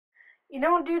You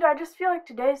know, dude, I just feel like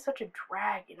today is such a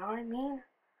drag, you know what I mean?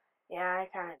 Yeah, I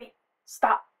kinda... Hey,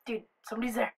 stop, dude,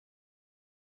 somebody's there.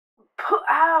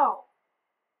 Ow!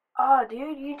 Oh,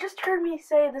 dude, you just heard me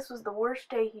say this was the worst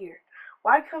day here.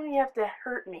 Why come you have to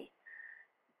hurt me?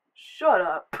 Shut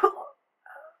up.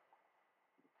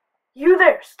 You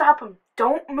there, stop him.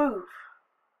 Don't move.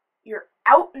 You're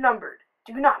outnumbered.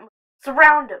 Do not move.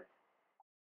 Surround him.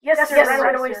 Yes, sir,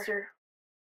 right away, sir.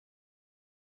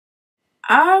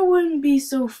 I wouldn't be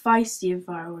so feisty if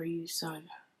I were you, son.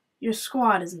 Your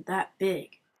squad isn't that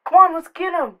big. Come on, let's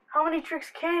get him. How many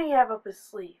tricks can he have up his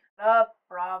sleeve? Up,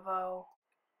 Bravo.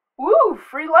 Woo,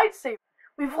 free lightsaber.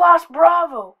 We've lost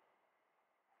Bravo.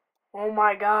 Oh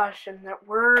my gosh, and that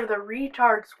we're the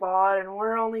retard squad and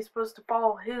we're only supposed to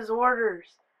follow his orders.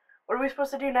 What are we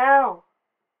supposed to do now?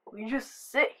 We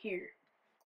just sit here.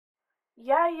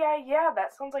 Yeah,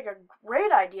 that sounds like a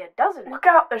great idea, doesn't it? Look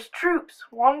out, there's troops.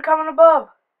 One coming above.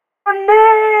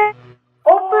 Grenade!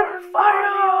 Open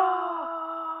fire!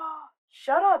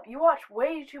 Shut up, you watch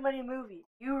way too many movies.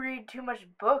 You read too much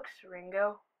books,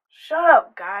 Ringo. Shut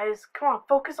up, guys. Come on,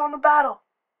 focus on the battle.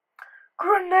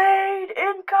 Grenade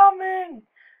incoming!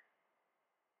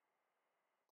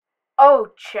 Oh,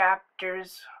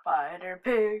 chapters. Spider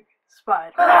pig,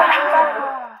 spider.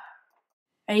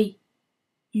 Hey,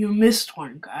 you missed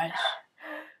one, guys.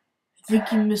 I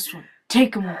think you missed one.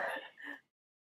 Take him away.